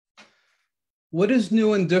What is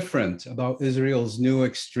new and different about Israel's new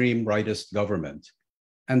extreme rightist government?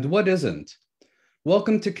 And what isn't?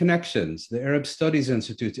 Welcome to Connections, the Arab Studies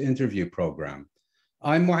Institute's interview program.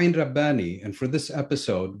 I'm Mouin Rabbani, and for this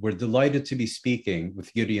episode, we're delighted to be speaking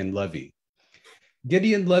with Gideon Levy.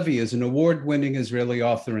 Gideon Levy is an award-winning Israeli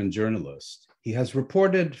author and journalist. He has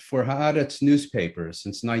reported for Haaretz newspaper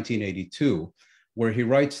since 1982, where he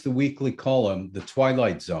writes the weekly column, The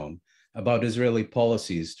Twilight Zone, about Israeli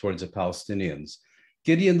policies towards the Palestinians.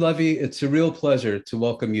 Gideon Levy, it's a real pleasure to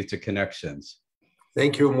welcome you to Connections.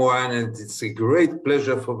 Thank you, Mouin, and it's a great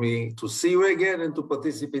pleasure for me to see you again and to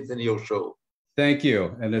participate in your show. Thank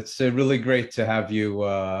you, and it's really great to have you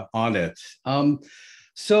on it.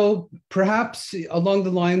 So perhaps along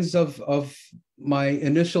the lines of my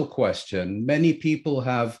initial question, many people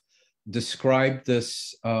have described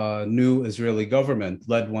this new Israeli government,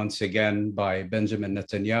 led once again by Benjamin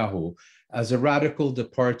Netanyahu, as a radical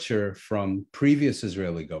departure from previous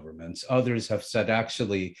Israeli governments. Others have said,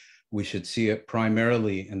 actually, we should see it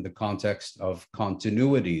primarily in the context of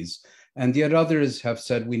continuities. And yet others have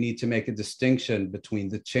said we need to make a distinction between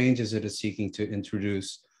the changes it is seeking to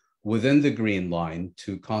introduce within the Green Line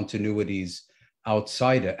to continuities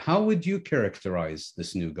outside it. How would you characterize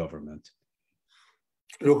this new government?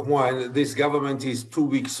 Look, Mouin, this government is 2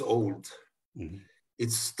 weeks old. Mm-hmm.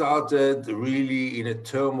 It started really in a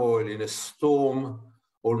turmoil, in a storm,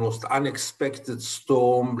 almost unexpected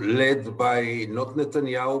storm, led by not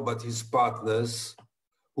Netanyahu, but his partners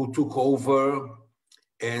who took over.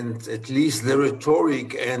 And at least the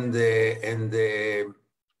rhetoric and the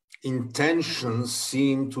intentions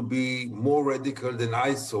seem to be more radical than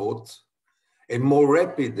I thought and more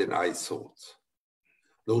rapid than I thought.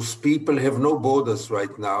 Those people have no borders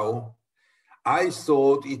right now. I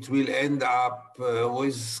thought it will end up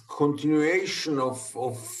with continuation of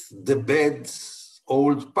the bad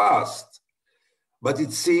old past. But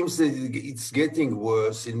it seems that it's getting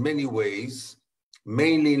worse in many ways,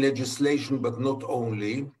 mainly in legislation, but not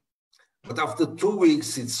only. But after 2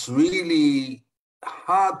 weeks, it's really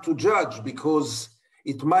hard to judge because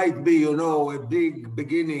it might be, a big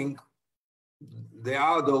beginning. There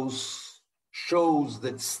are those shows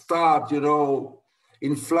that start,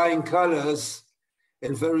 in flying colors,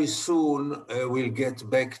 and very soon we'll get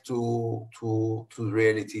back to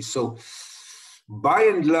reality. So by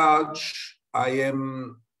and large, I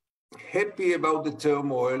am happy about the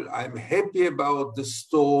turmoil. I'm happy about the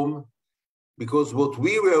storm, because what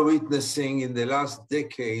we were witnessing in the last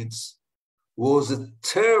decades was a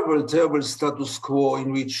terrible, terrible status quo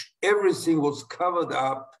in which everything was covered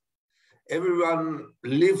up. Everyone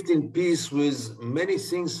lived in peace with many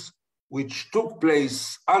things which took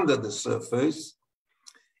place under the surface.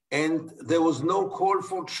 And there was no call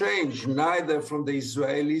for change, neither from the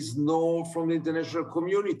Israelis nor from the international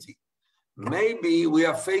community. Maybe we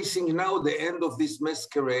are facing now the end of this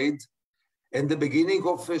masquerade and the beginning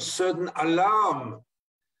of a certain alarm.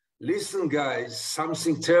 Listen, guys,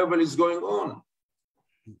 something terrible is going on.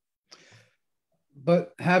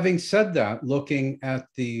 But having said that, looking at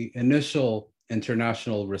the initial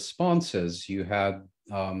international responses, you had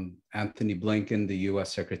Anthony Blinken, the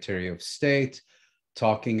US Secretary of State,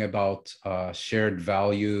 talking about shared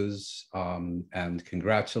values and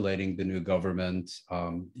congratulating the new government.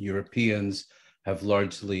 Europeans have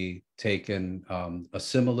largely taken a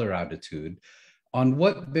similar attitude. On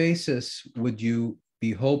what basis would you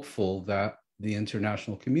be hopeful that the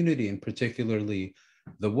international community, and particularly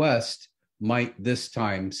the West, might this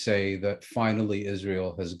time say that finally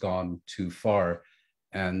Israel has gone too far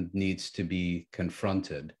and needs to be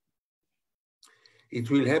confronted? It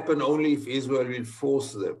will happen only if Israel will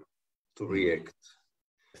force them to react.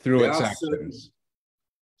 Through its actions.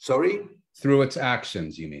 Sorry? Through its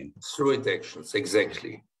actions, you mean? Through its actions,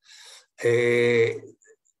 exactly.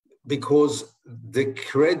 Because the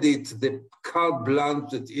credit, the carte blanche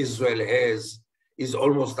that Israel has is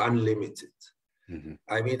almost unlimited. Mm-hmm.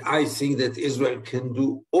 I mean, I think that Israel can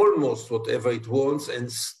do almost whatever it wants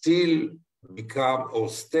and still become or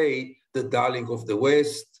stay the darling of the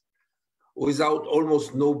West without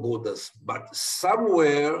almost no borders. But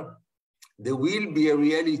somewhere there will be a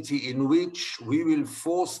reality in which we will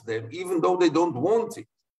force them, even though they don't want it,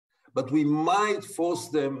 but we might force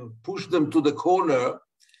them, push them to the corner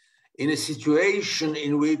in a situation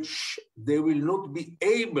in which they will not be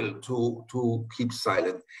able to keep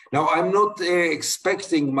silent. Now, I'm not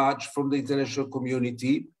expecting much from the international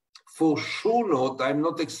community. For sure not, I'm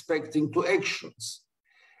not expecting to actions.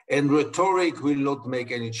 And rhetoric will not make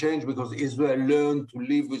any change because Israel learned to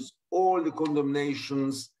live with all the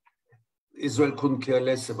condemnations. Israel couldn't care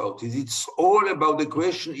less about it. It's all about the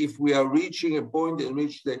question if we are reaching a point in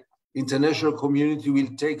which the international community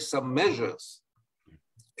will take some measures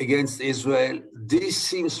against Israel. This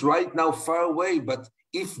seems right now far away, but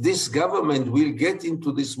if this government will get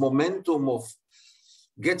into this momentum of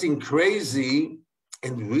getting crazy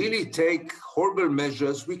and really take horrible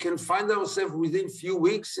measures, we can find ourselves within few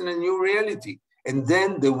weeks in a new reality. And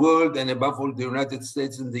then the world, and above all the United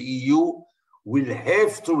States and the EU, will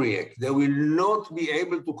have to react. They will not be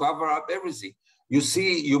able to cover up everything. You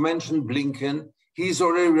see, you mentioned Blinken. He's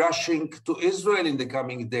already rushing to Israel in the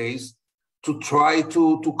coming days to try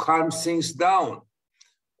to calm things down.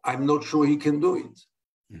 I'm not sure he can do it.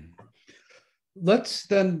 Let's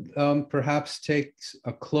then perhaps take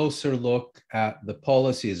a closer look at the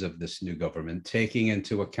policies of this new government, taking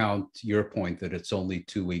into account your point that it's only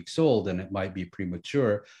 2 weeks old and it might be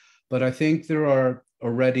premature. But I think there are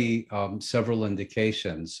already several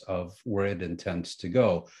indications of where it intends to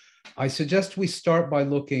go. I suggest we start by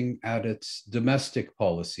looking at its domestic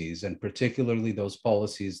policies, and particularly those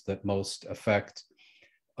policies that most affect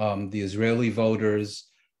the Israeli voters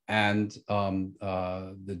and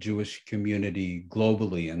the Jewish community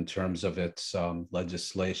globally in terms of its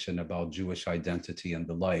legislation about Jewish identity and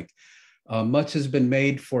the like. Much has been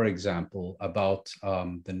made, for example, about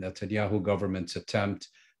the Netanyahu government's attempt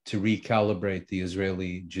to recalibrate the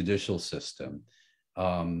Israeli judicial system,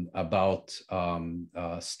 about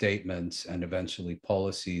statements and eventually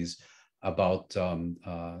policies about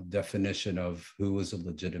definition of who is a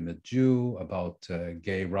legitimate Jew, about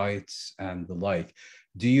gay rights and the like.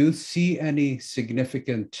 Do you see any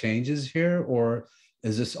significant changes here, or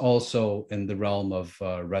is this also in the realm of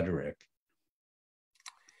rhetoric?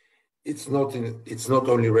 It's not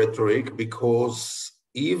only rhetoric, because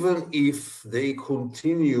even if they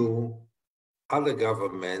continue, other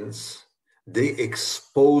governments, they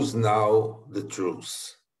expose now the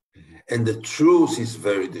truth. And the truth is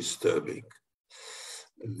very disturbing.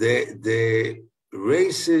 The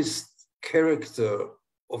racist character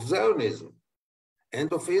of Zionism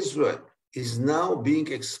and of Israel is now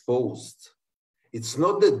being exposed. It's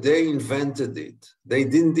not that they invented it. They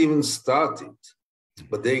didn't even start it,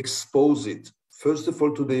 but they expose it, first of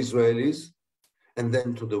all, to the Israelis and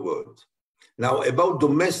then to the world. Now, about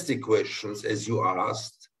domestic questions, as you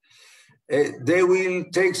asked, they will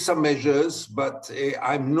take some measures, but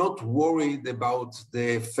I'm not worried about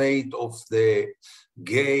the fate of the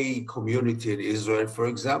gay community in Israel, for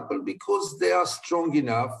example, because they are strong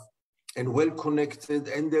enough and well connected,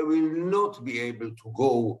 and they will not be able to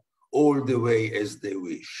go all the way as they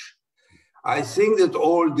wish. I think that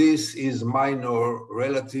all this is minor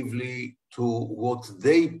relatively to what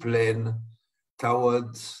they plan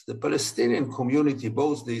towards the Palestinian community,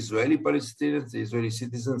 both the Israeli-Palestinians, the Israeli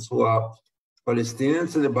citizens who are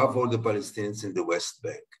Palestinians, and above all the Palestinians in the West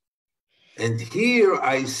Bank. And here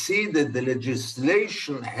I see that the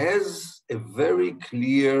legislation has a very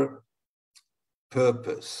clear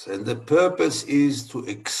purpose. And the purpose is to,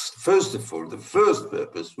 first of all, the first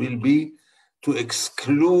purpose will be to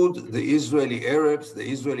exclude the Israeli Arabs, the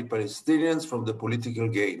Israeli Palestinians from the political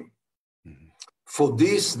game. For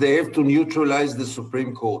this, they have to neutralize the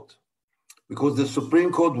Supreme Court, because the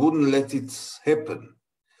Supreme Court wouldn't let it happen.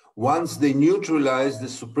 Once they neutralize the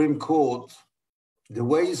Supreme Court, the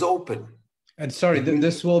way is open. And sorry,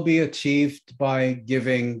 this will be achieved by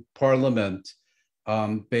giving Parliament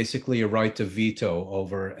basically a right to veto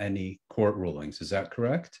over any court rulings. Is that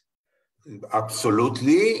correct?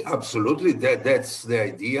 Absolutely, absolutely. That's the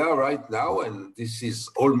idea right now, and this is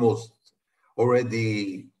almost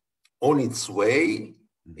already on its way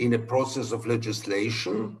in a process of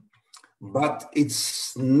legislation. But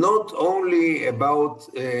it's not only about,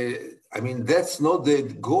 that's not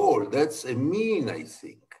the goal, that's a mean, I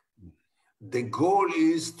think. The goal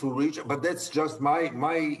is to reach, but that's just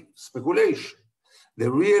my speculation. The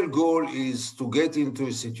real goal is to get into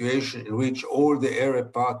a situation in which all the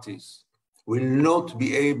Arab parties will not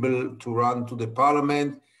be able to run to the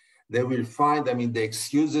parliament. They will find, the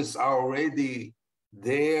excuses are already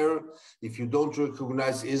there. If you don't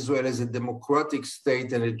recognize Israel as a democratic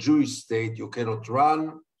state and a Jewish state, you cannot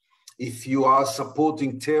run. If you are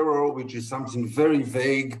supporting terror, which is something very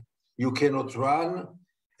vague, you cannot run.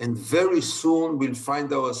 And very soon we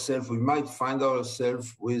might find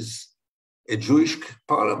ourselves with a Jewish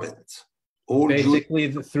parliament.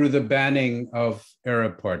 Basically through the banning of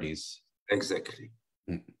Arab parties. Exactly.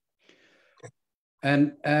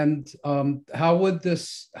 And how would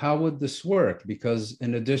this work? Because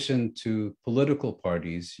in addition to political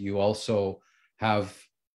parties, you also have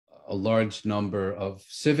a large number of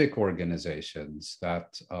civic organizations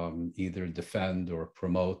that either defend or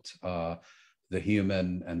promote the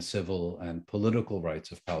human and civil and political rights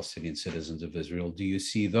of Palestinian citizens of Israel. Do you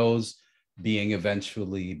see those being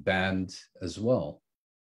eventually banned as well?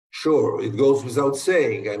 Sure, it goes without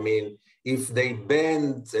saying. I mean, if they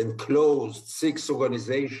banned and closed 6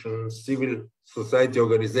 organizations, civil society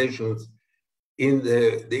organizations in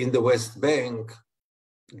the West Bank,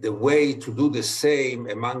 the way to do the same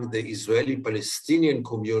among the Israeli-Palestinian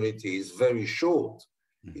community is very short.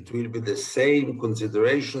 It will be the same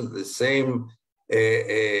considerations, the same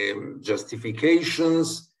justifications,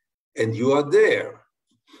 and you are there.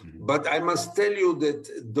 But I must tell you that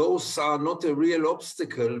those are not a real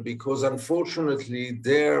obstacle, because unfortunately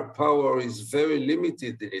their power is very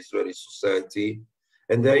limited in Israeli society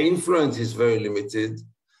and their influence is very limited.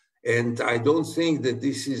 And I don't think that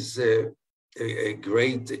this is a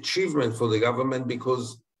great achievement for the government, because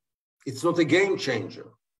it's not a game changer.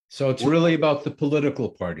 So it's really about the political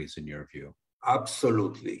parties in your view?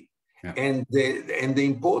 Absolutely. Yeah. And the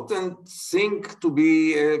important thing to be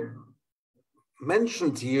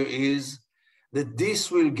mentioned here is that this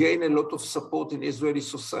will gain a lot of support in Israeli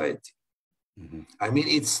society. I mean,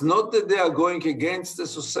 it's not that they are going against the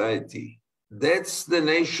society. That's the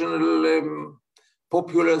national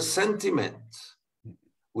popular sentiment.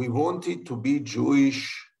 We want it to be Jewish.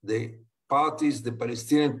 The parties, the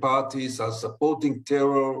Palestinian parties, are supporting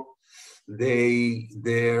terror.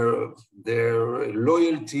 Their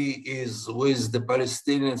loyalty is with the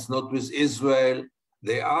Palestinians, not with Israel.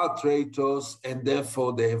 They are traitors, and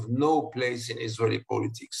therefore they have no place in Israeli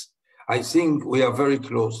politics. I think we are very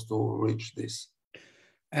close to reach this.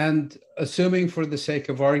 And assuming for the sake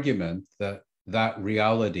of argument that that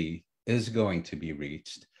reality is going to be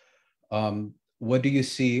reached, what do you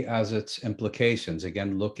see as its implications?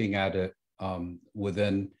 Again, looking at it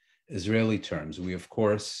within Israeli terms, we of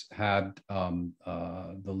course had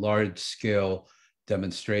the large-scale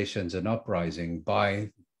demonstrations and uprising by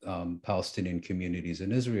Palestinian communities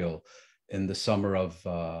in Israel in the summer of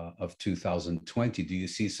 2020. Do you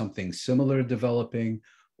see something similar developing,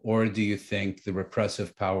 or do you think the repressive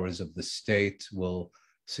powers of the state will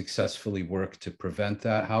successfully work to prevent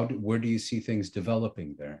that? Where do you see things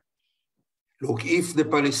developing there? Look, if the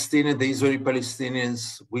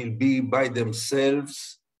Israeli-Palestinians will be by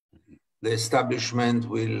themselves, the establishment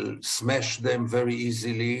will smash them very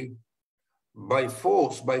easily by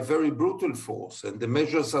force, by very brutal force, and the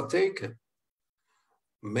measures are taken.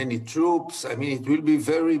 Many troops, I mean, it will be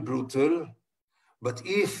very brutal, but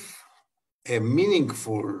if a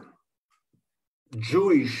meaningful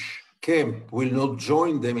Jewish camp will not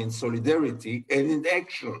join them in solidarity and in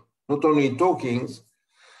action, not only in talkings,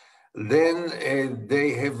 then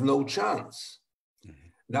they have no chance.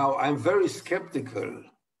 Now, I'm very skeptical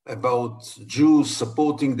about Jews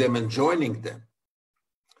supporting them and joining them.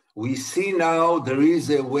 We see now there is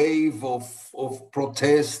a wave of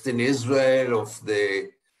protest in Israel of the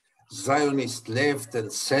Zionist left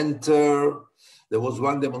and center. There was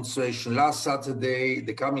one demonstration last Saturday.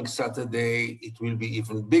 The coming Saturday, it will be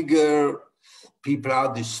even bigger. People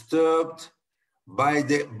are disturbed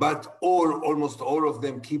but almost all of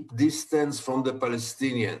them keep distance from the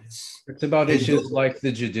Palestinians. It's about issues like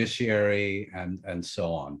the judiciary and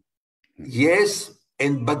so on. Yes,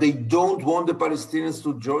 but they don't want the Palestinians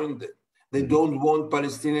to join them. They don't want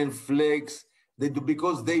Palestinian flags. They do,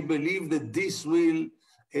 because they believe that this will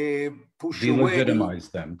push away.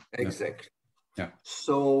 Delegitimize them. Exactly. Yeah.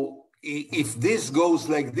 So if this goes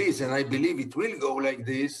like this, and I believe it will go like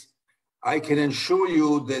this, I can assure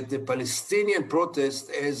you that the Palestinian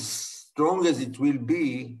protest, as strong as it will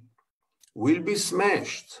be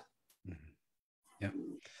smashed. Yeah.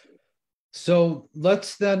 So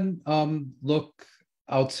let's then look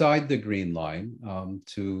outside the Green Line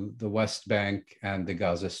to the West Bank and the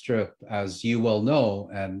Gaza Strip. As you well know,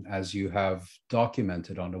 and as you have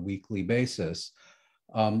documented on a weekly basis,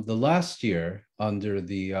 the last year under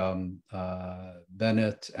the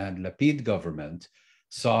Bennett and Lapid government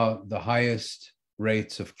saw the highest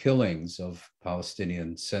rates of killings of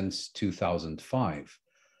Palestinians since 2005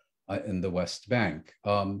 in the West Bank.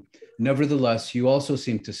 Nevertheless, you also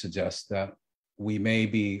seem to suggest that we may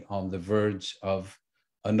be on the verge of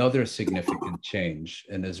another significant change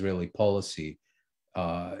in Israeli policy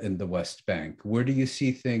in the West Bank. Where do you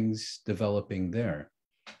see things developing there?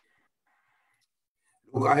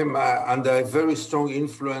 I'm under a very strong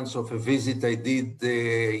influence of a visit I did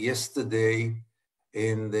yesterday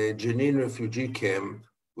in the Jenin refugee camp,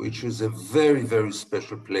 which is a very, very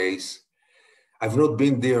special place. I've not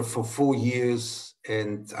been there for 4 years,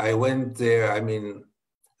 and I went there. I mean,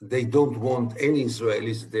 they don't want any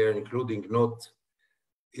Israelis there, including not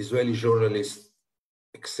Israeli journalists,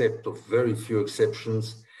 except of very few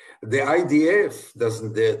exceptions. The IDF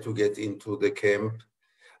doesn't dare to get into the camp.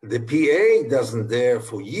 The PA doesn't dare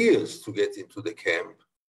for years to get into the camp.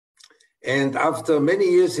 And after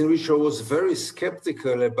many years in which I was very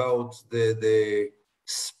skeptical about the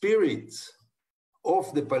spirit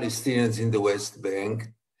of the Palestinians in the West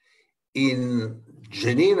Bank, in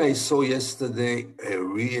Jenin, I saw yesterday a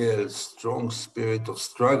real strong spirit of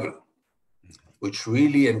struggle, which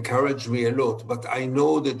really encouraged me a lot. But I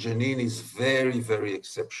know that Jenin is very, very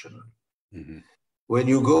exceptional. Mm-hmm. When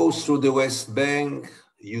you go through the West Bank,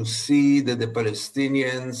 you see that the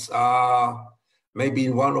Palestinians are maybe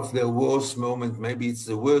in one of their worst moments, maybe it's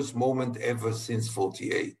the worst moment ever since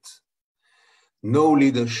 48. No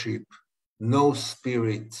leadership, no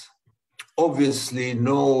spirit, obviously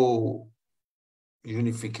no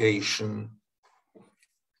unification,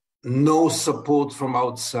 no support from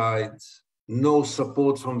outside, no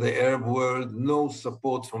support from the Arab world, no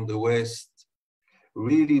support from the West,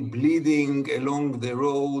 really bleeding along the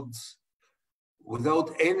roads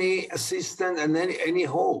without any assistance and any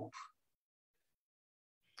hope.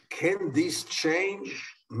 Can this change?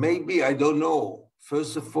 Maybe, I don't know.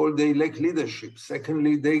 First of all, they lack leadership.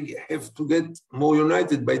 Secondly, they have to get more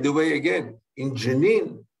united. By the way, again, in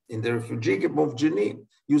Jenin, in the refugee camp of Jenin,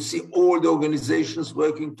 you see all the organizations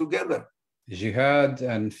working together. Jihad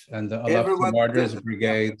and the Al-Aqsa Martyrs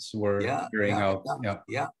brigades were carrying out.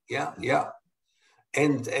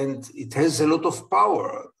 And it has a lot of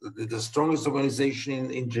power. The strongest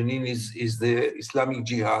organization in Jenin is the Islamic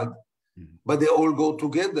Jihad, but they all go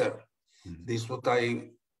together. This is what I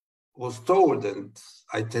was told, and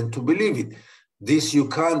I tend to believe it. This you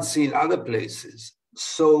can't see in other places.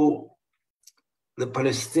 So the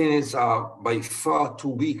Palestinians are by far too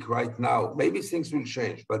weak right now. Maybe things will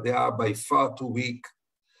change, but they are by far too weak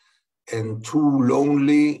and too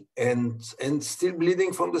lonely and still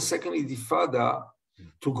bleeding from the second Intifada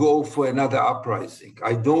to go for another uprising.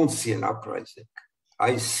 I don't see an uprising.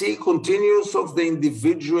 I see continuance of the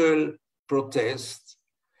individual protest,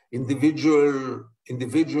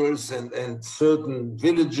 individuals and certain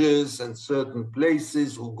villages and certain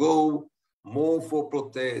places who go more for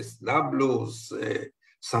protest, Nablus,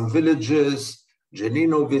 some villages,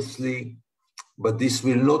 Jenin obviously, but this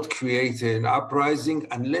will not create an uprising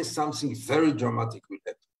unless something very dramatic will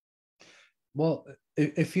happen. Well,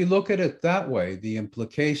 if you look at it that way, the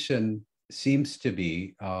implication seems to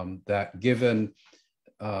be that given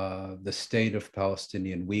the state of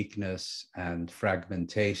Palestinian weakness and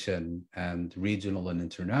fragmentation and regional and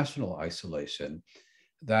international isolation,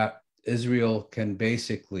 that Israel can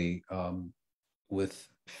basically, with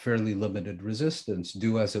fairly limited resistance,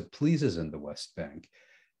 do as it pleases in the West Bank.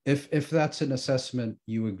 If that's an assessment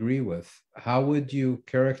you agree with, how would you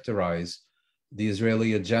characterize the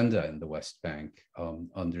Israeli agenda in the West Bank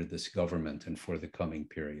under this government and for the coming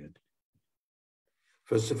period?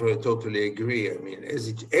 First of all, I totally agree. I mean, as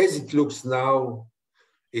it looks now,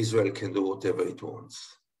 Israel can do whatever it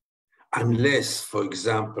wants. Unless, for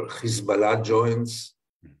example, Hezbollah joins,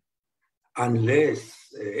 unless,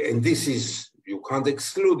 and this is, you can't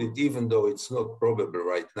exclude it, even though it's not probable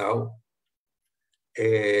right now,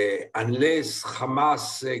 unless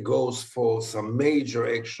Hamas goes for some major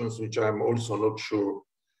actions, which I'm also not sure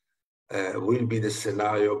will be the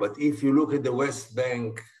scenario. But if you look at the West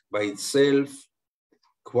Bank by itself,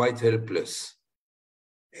 quite helpless.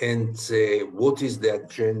 And what is the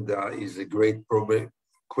agenda is a great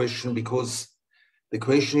question, because the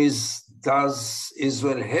question is, does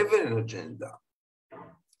Israel have an agenda?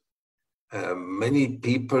 Many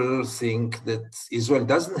people think that Israel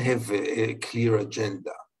doesn't have a clear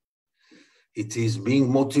agenda. It is being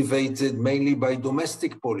motivated mainly by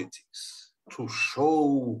domestic politics to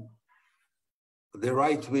show the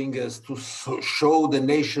right-wingers, to show the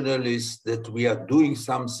nationalists that we are doing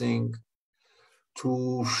something,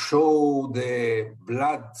 to show the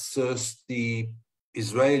bloodthirsty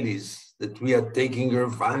Israelis that we are taking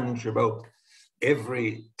revenge about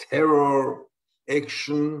every terror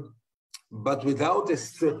action, but without a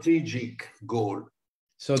strategic goal.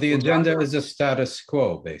 So the agenda is a status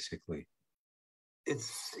quo, basically.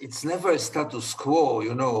 It's never a status quo,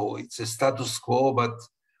 you know, it's a status quo, but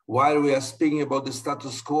while we are speaking about the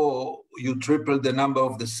status quo, you triple the number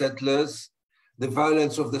of the settlers. The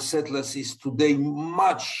violence of the settlers is today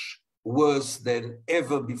much worse than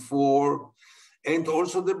ever before. And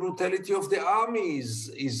also the brutality of the army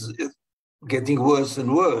is getting worse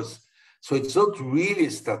and worse. So it's not really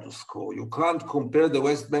a status quo. You can't compare the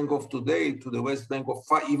West Bank of today to the West Bank of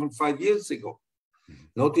even 5 years ago. Mm-hmm.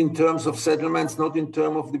 Not in terms of settlements, not in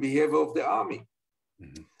terms of the behavior of the army.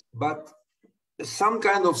 Mm-hmm. But some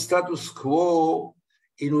kind of status quo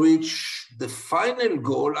in which the final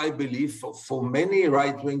goal, I believe, for many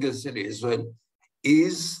right-wingers in Israel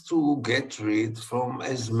is to get rid from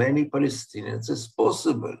as many Palestinians as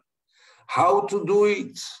possible. How to do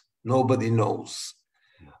it, nobody knows.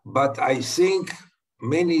 But I think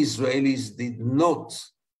many Israelis did not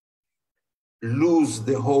lose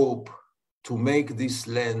the hope to make this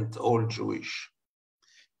land all Jewish.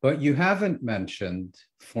 But you haven't mentioned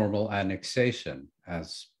formal annexation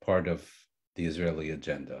as part of the Israeli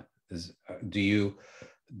agenda. Do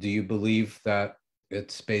you believe that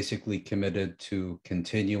it's basically committed to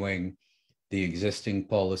continuing the existing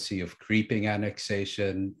policy of creeping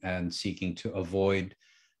annexation and seeking to avoid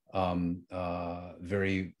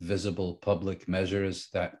very visible public measures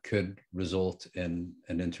that could result in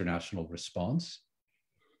an international response?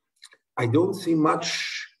 I don't see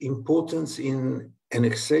much importance in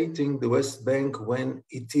annexating the West Bank when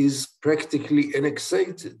it is practically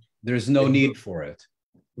annexated. There's no need for it.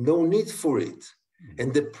 No need for it.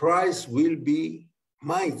 And the price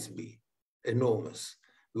might be enormous,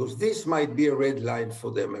 because this might be a red line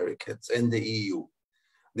for the Americans and the EU.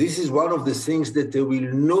 This is one of the things that they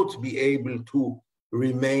will not be able to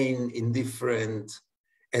remain indifferent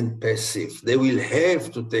and passive. They will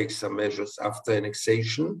have to take some measures after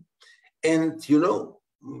annexation. And,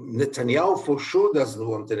 Netanyahu for sure doesn't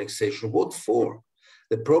want annexation. What for?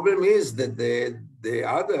 The problem is that the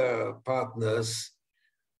other partners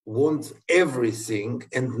want everything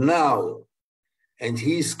and now. And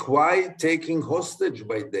he's quite taken hostage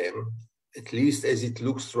by them, at least as it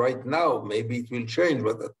looks right now. Maybe it will change,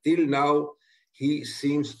 but until now, he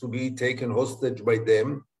seems to be taken hostage by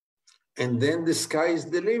them. And then the sky is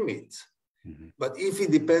the limit. Mm-hmm. But if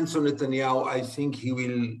it depends on Netanyahu, I think he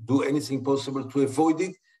will do anything possible to avoid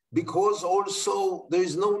it, because also there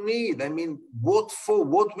is no need. I mean, what for?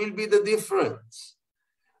 What will be the difference?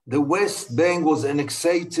 The West Bank was annexed,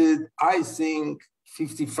 I think,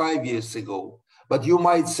 55 years ago. But you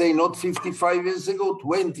might say not 55 years ago,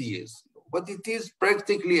 20 years ago. But it is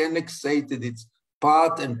practically annexed. It's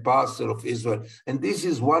part and parcel of Israel. And this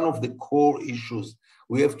is one of the core issues.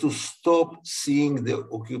 We have to stop seeing the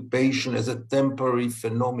occupation as a temporary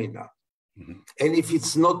phenomenon. Mm-hmm. And if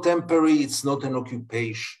it's not temporary, it's not an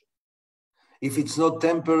occupation. If it's not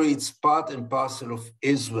temporary, it's part and parcel of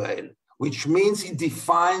Israel, which means it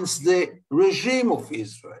defines the regime of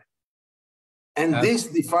Israel. And this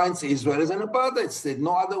defines Israel as an apartheid state,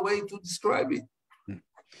 no other way to describe it.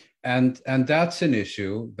 And that's an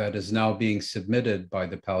issue that is now being submitted by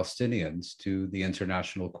the Palestinians to the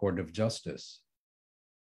International Court of Justice.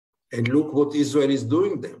 And look what Israel is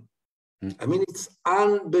doing then. I mean, it's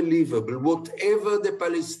unbelievable. Whatever the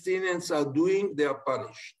Palestinians are doing, they are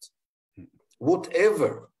punished.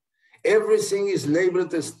 Whatever. Everything is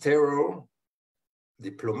labeled as terror,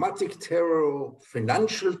 diplomatic terror,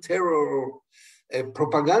 financial terror,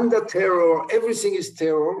 propaganda terror. Everything is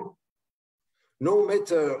terror, no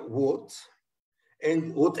matter what.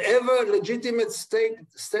 And whatever legitimate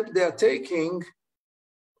step they are taking,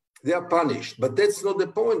 they are punished. But that's not the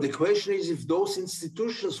point. The question is if those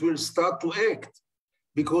institutions will start to act,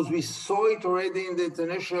 because we saw it already in the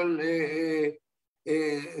International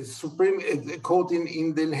Supreme Court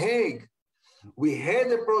in Den Haag. We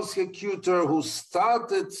had a prosecutor who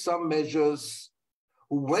started some measures,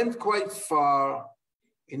 who went quite far.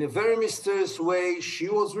 In a very mysterious way, she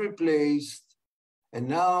was replaced. And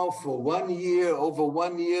now for 1 year, over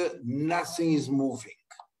 1 year, nothing is moving.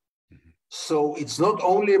 So it's not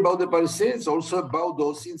only about the Palestinians, it's also about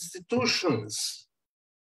those institutions.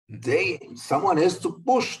 Someone has to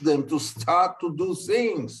push them to start to do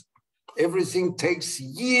things. Everything takes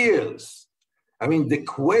years. I mean, the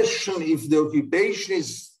question if the occupation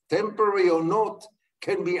is temporary or not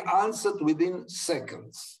can be answered within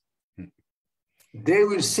seconds. They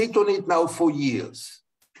will sit on it now for years.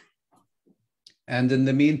 And in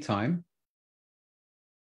the meantime?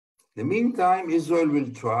 In the meantime, Israel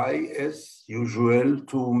will try, as usual,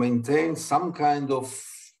 to maintain some kind of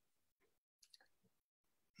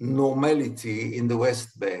normality in the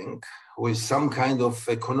West Bank with some kind of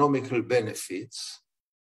economical benefits.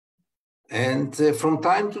 And from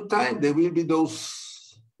time to time, there will be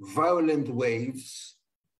those violent waves,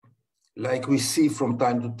 like we see from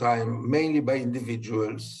time to time, mainly by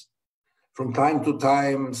individuals. From time to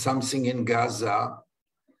time, something in Gaza.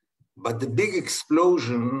 But the big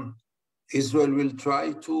explosion, Israel will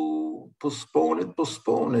try to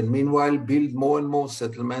postpone, and meanwhile build more and more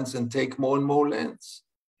settlements and take more and more lands.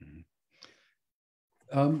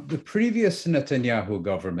 The previous Netanyahu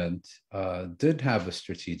government did have a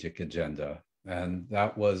strategic agenda, and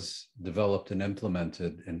that was developed and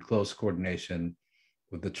implemented in close coordination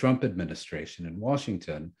with the Trump administration in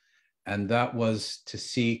Washington, and that was to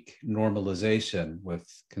seek normalization with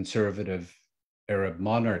conservative Arab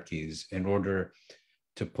monarchies in order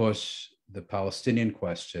to push the Palestinian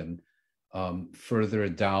question further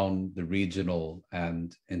down the regional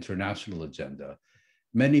and international agenda.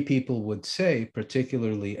 Many people would say,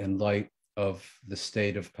 particularly in light of the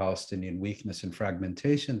state of Palestinian weakness and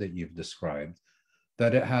fragmentation that you've described,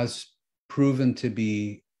 that it has proven to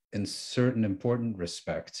be, in certain important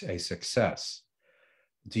respects, a success.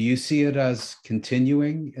 Do you see it as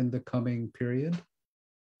continuing in the coming period?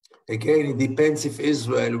 Again, it depends if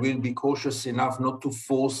Israel will be cautious enough not to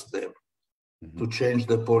force them to change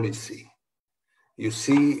the policy. You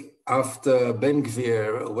see, after Ben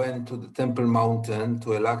Gvir went to the Temple Mountain,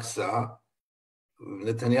 to Al-Aqsa,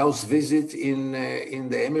 Netanyahu's visit in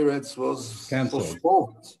the Emirates was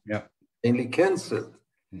postponed, mainly cancelled.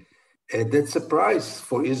 That's a price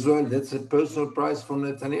for Israel. That's a personal price for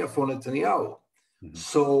Netanyahu.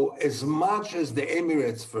 So as much as the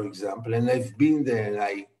Emirates, for example, and I've been there and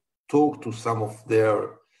I talked to some of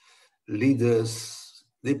their leaders,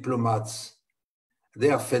 diplomats, they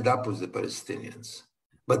are fed up with the Palestinians.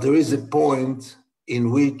 But there is a point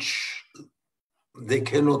in which they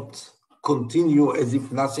cannot continue as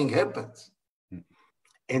if nothing happens.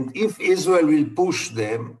 And if Israel will push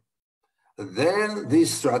them, then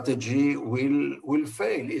this strategy will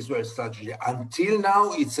fail, Israel's strategy. Until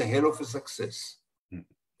now, it's a hell of a success.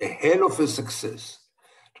 A hell of a success.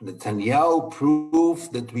 Netanyahu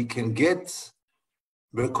proved that we can get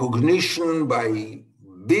recognition by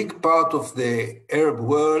big part of the Arab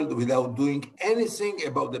world without doing anything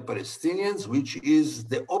about the Palestinians, which is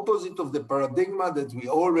the opposite of the paradigm that we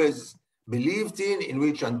always believed in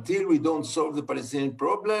which until we don't solve the Palestinian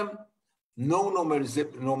problem, no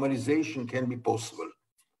normalization can be possible.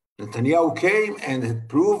 Netanyahu came and had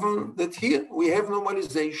proven that here we have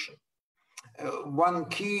normalization. One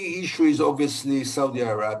key issue is obviously Saudi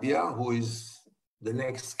Arabia, who is the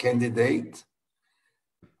next candidate.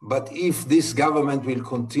 But if this government will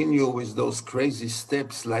continue with those crazy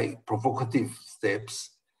steps, like provocative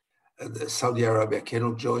steps, Saudi Arabia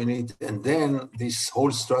cannot join it, and then this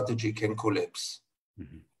whole strategy can collapse.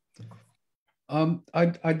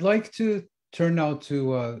 I'd like to turn now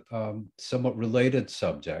to a somewhat related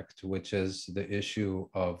subject, which is the issue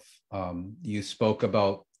of, you spoke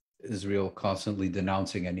about Israel constantly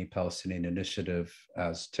denouncing any Palestinian initiative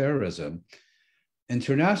as terrorism.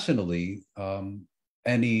 Internationally,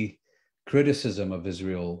 any criticism of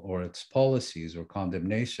Israel or its policies or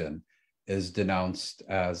condemnation is denounced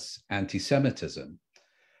as anti-Semitism.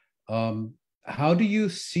 How do you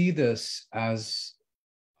see this as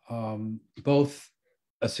both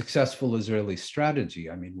a successful Israeli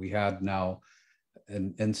strategy? I mean, we had now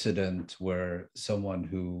an incident where someone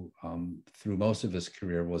who, through most of his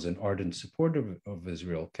career, was an ardent supporter of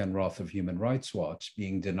Israel, Ken Roth of Human Rights Watch,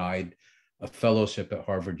 being denied a fellowship at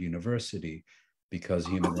Harvard University because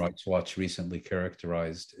Human Rights Watch recently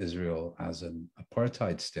characterized Israel as an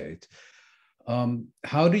apartheid state.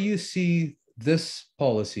 How do you see this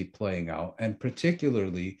policy playing out? And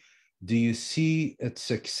particularly, do you see its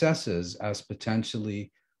successes as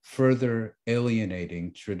potentially further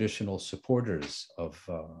alienating traditional supporters of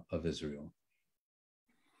Israel?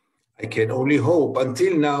 I can only hope.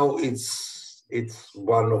 Until now, it's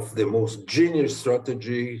one of the most genius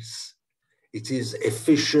strategies. It is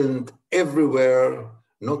efficient everywhere,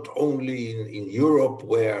 not only in Europe,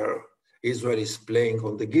 where Israel is playing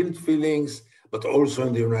on the guilt feelings, but also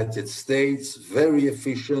in the United States, very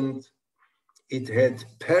efficient. It had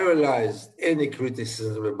paralyzed any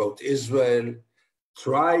criticism about Israel.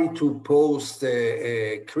 Try to post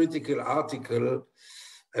a critical article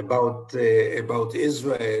about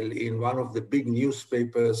Israel in one of the big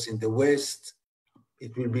newspapers in the West.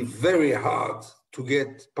 It will be very hard to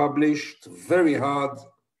get published, very hard.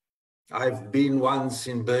 I've been once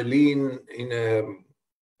in Berlin in a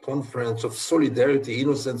conference of solidarity,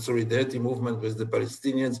 innocent solidarity movement with the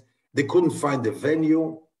Palestinians. They couldn't find a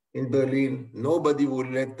venue in Berlin. Nobody would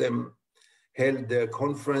let them hold their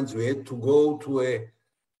conference. We had to go to a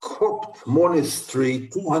Copt monastery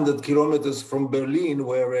 200 kilometers from Berlin,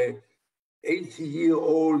 where a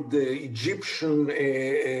 80-year-old Egyptian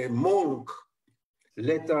monk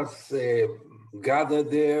let us gather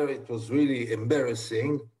there. It was really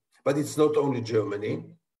embarrassing, but it's not only Germany.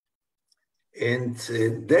 And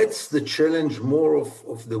that's the challenge more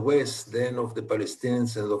of the West than of the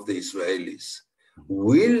Palestinians and of the Israelis.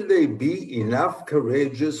 Will they be enough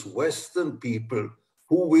courageous Western people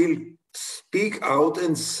who will speak out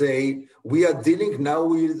and say, we are dealing now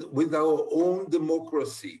with our own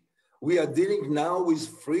democracy. We are dealing now with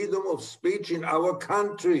freedom of speech in our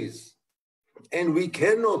countries. And we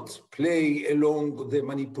cannot play along the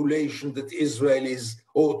manipulation that Israel is,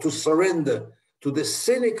 or to surrender to the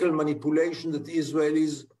cynical manipulation that Israel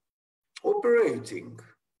is operating.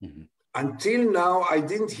 Mm-hmm. Until now, I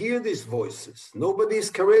didn't hear these voices. Nobody is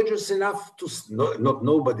courageous enough to, not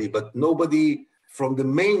nobody, but nobody from the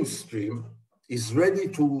mainstream is ready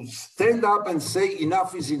to stand up and say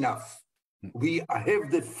enough is enough. We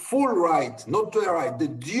have the full right, not the right, the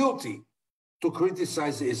duty to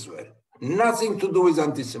criticize Israel. Nothing to do with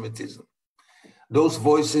anti-Semitism. Those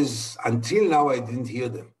voices, until now, I didn't hear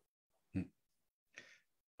them.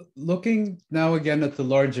 Looking now again at the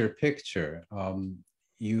larger picture,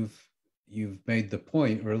 you've made the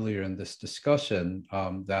point earlier in this discussion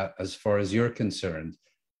that as far as you're concerned,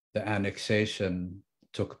 the annexation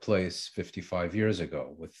took place 55 years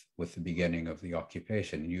ago with the beginning of the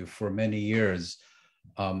occupation. You've for many years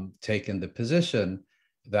taken the position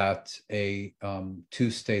that a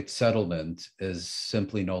two-state settlement is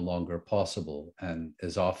simply no longer possible and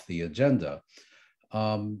is off the agenda.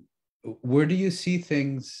 Where do you see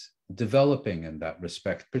things developing in that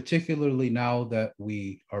respect, particularly now that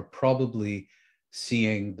we are probably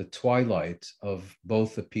seeing the twilight of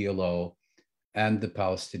both the PLO and the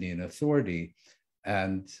Palestinian Authority,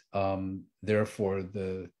 and therefore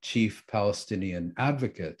the chief Palestinian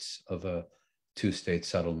advocates of a two-state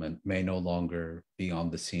settlement may no longer be on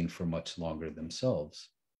the scene for much longer themselves?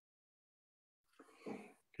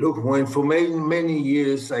 Look, Mouin, for many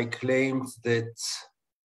years I claimed that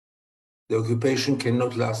the occupation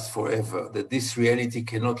cannot last forever, that this reality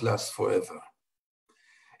cannot last forever.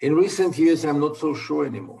 In recent years, I'm not so sure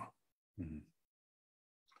anymore. Mm-hmm.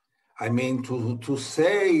 I mean, to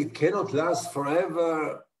say it cannot last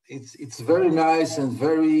forever, it's very nice and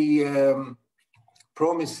very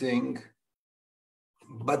promising,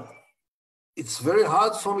 but it's very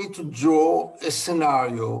hard for me to draw a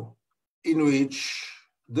scenario in which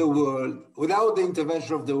the world, without the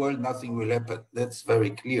intervention of the world, nothing will happen. That's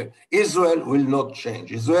very clear. Israel will not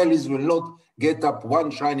change. Israelis will not get up one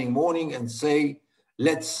shining morning and say,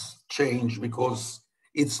 let's change because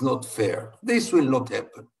it's not fair. This will not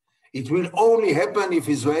happen. It will only happen if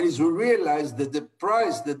Israelis will realize that the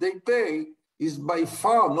price that they pay is by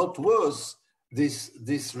far not worth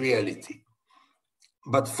this reality.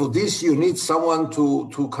 But for this, you need someone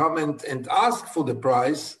to come and ask for the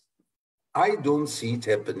price. I don't see it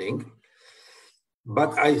happening.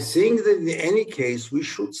 But I think that in any case, we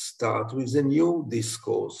should start with a new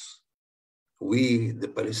discourse. We, the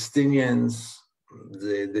Palestinians,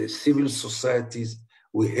 the civil societies,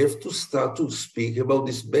 we have to start to speak about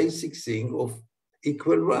this basic thing of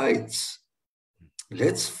equal rights.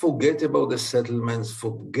 Let's forget about the settlements,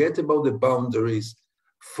 forget about the boundaries,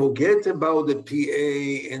 forget about the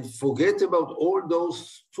PA, and forget about all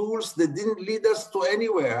those tools that didn't lead us to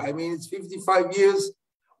anywhere. I mean, it's 55 years,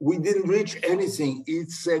 we didn't reach anything.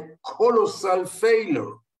 It's a colossal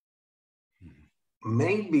failure.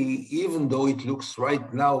 Maybe, even though it looks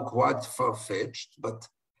right now quite far-fetched, but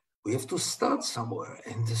we have to start somewhere.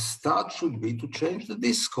 And the start should be to change the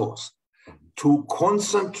discourse, to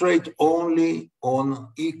concentrate only on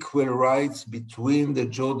equal rights between the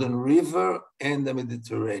Jordan River and the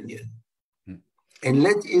Mediterranean. And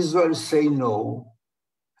let Israel say no,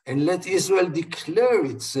 and let Israel declare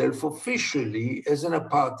itself officially as an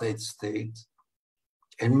apartheid state.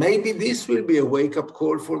 And maybe this will be a wake-up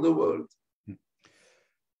call for the world.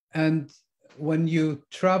 And when you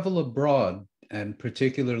travel abroad, and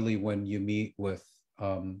particularly when you meet with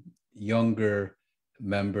younger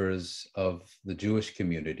members of the Jewish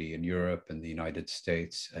community in Europe and the United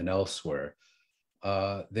States and elsewhere,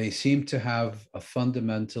 they seem to have a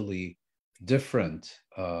fundamentally different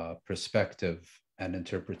perspective and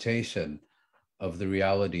interpretation of the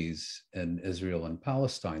realities in Israel and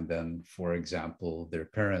Palestine than, for example, their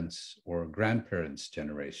parents' or grandparents'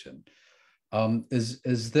 generation.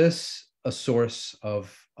 Is this a source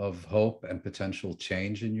of hope and potential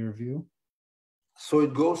change in your view? So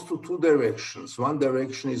it goes to two directions. One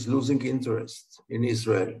direction is losing interest in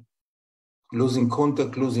Israel, losing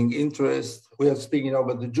contact, losing interest. We are speaking now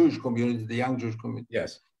about the Jewish community, the young Jewish community.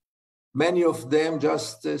 Yes. Many of them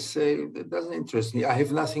just say, it doesn't interest me. I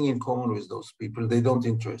have nothing in common with those people. They don't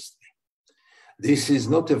interest me. This is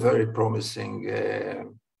not a very promising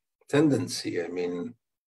tendency. I mean,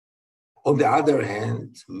 on the other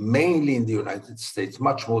hand, mainly in the United States,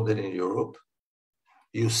 much more than in Europe,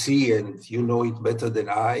 you see, and you know it better than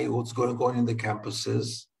I, what's going on in the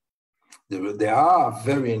campuses. There are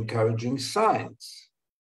very encouraging signs.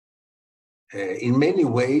 In many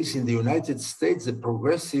ways, in the United States, the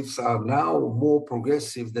progressives are now more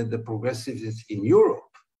progressive than the progressives in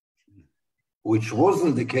Europe, which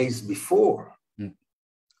wasn't the case before.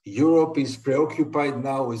 Europe is preoccupied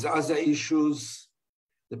now with other issues.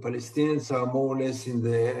 The Palestinians are more or less in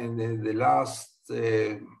the last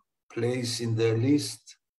place in their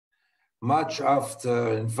list, much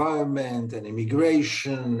after environment and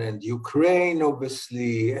immigration and Ukraine,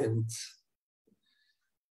 obviously, and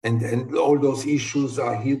all those issues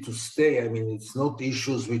are here to stay. I mean, it's not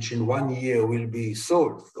issues which in 1 year will be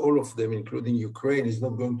solved. All of them, including Ukraine, is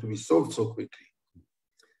not going to be solved so quickly.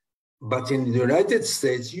 But in the United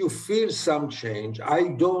States, you feel some change. I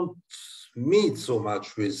don't meet so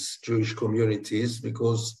much with Jewish communities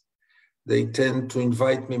because they tend to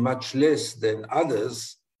invite me much less than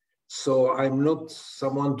others. So I'm not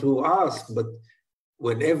someone to ask, but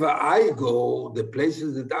whenever I go, the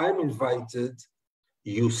places that I'm invited,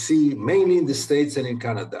 you see, mainly in the States and in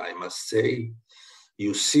Canada, I must say,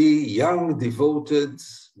 you see young, devoted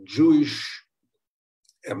Jewish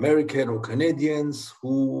American or Canadians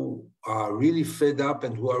who are really fed up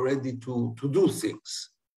and who are ready to do things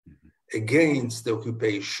against the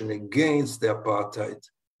occupation, against the apartheid.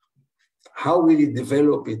 How will it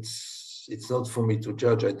develop? It's not for me to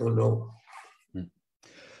judge. I don't know.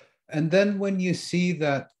 And then when you see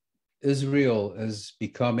that Israel is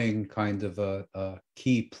becoming kind of a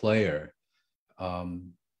key player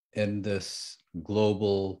in this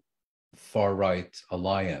global far-right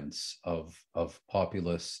alliance of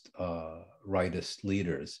populist rightist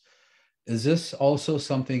leaders, is this also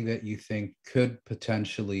something that you think could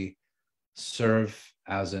potentially serve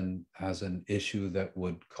as an issue that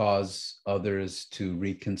would cause others to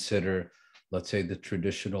reconsider, let's say, the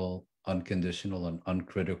traditional unconditional and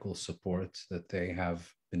uncritical support that they have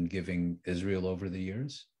been giving Israel over the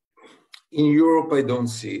years? In Europe, I don't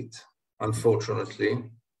see it, unfortunately.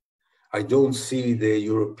 I don't see the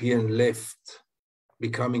European left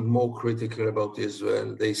becoming more critical about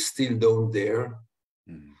Israel. They still don't dare,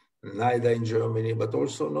 neither in Germany, but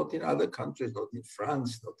also not in other countries, not in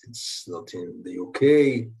France, not in the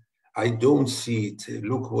UK. I don't see it.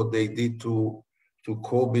 Look what they did to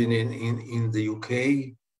Corbyn in the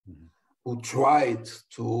UK, who tried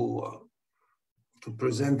to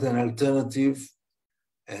present an alternative,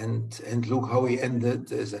 and look how he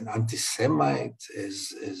ended as an anti-Semite,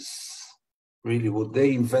 as really what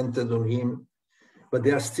they invented on him. But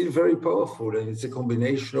they are still very powerful, and it's a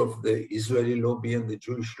combination of the Israeli lobby and the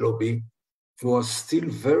Jewish lobby who are still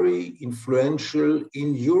very influential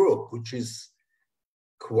in Europe, which is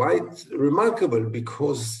quite remarkable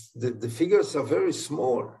because the figures are very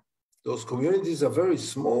small. Those communities are very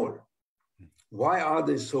small. Why are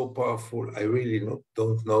they so powerful? I really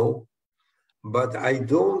don't know. But I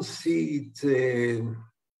don't see it,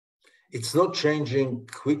 it's not changing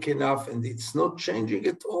quick enough, and it's not changing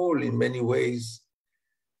at all in many ways.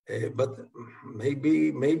 But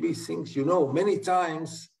maybe things, many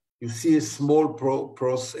times you see a small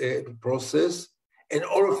process, and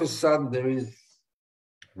all of a sudden there is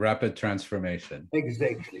rapid transformation.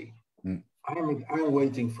 Exactly. I'm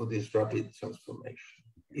waiting for this rapid transformation.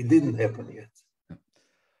 It didn't happen yet.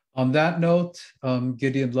 On that note,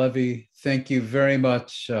 Gideon Levy, thank you very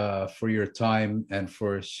much for your time and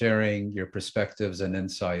for sharing your perspectives and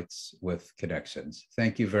insights with Connections.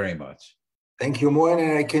 Thank you very much. Thank you, Mouin.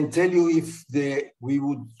 And I can tell you, if we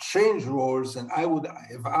would change roles and I would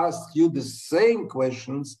have asked you the same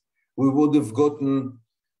questions, we would have gotten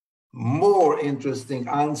more interesting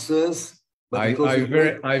answers.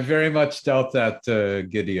 I very much doubt that,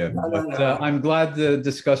 Gideon. No. I'm glad the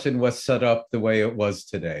discussion was set up the way it was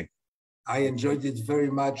today. I enjoyed it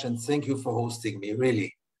very much, and thank you for hosting me,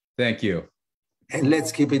 really. Thank you. And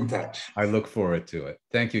let's keep in touch. I look forward to it.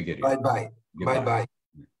 Thank you, Gideon. Bye-bye. Bye-bye.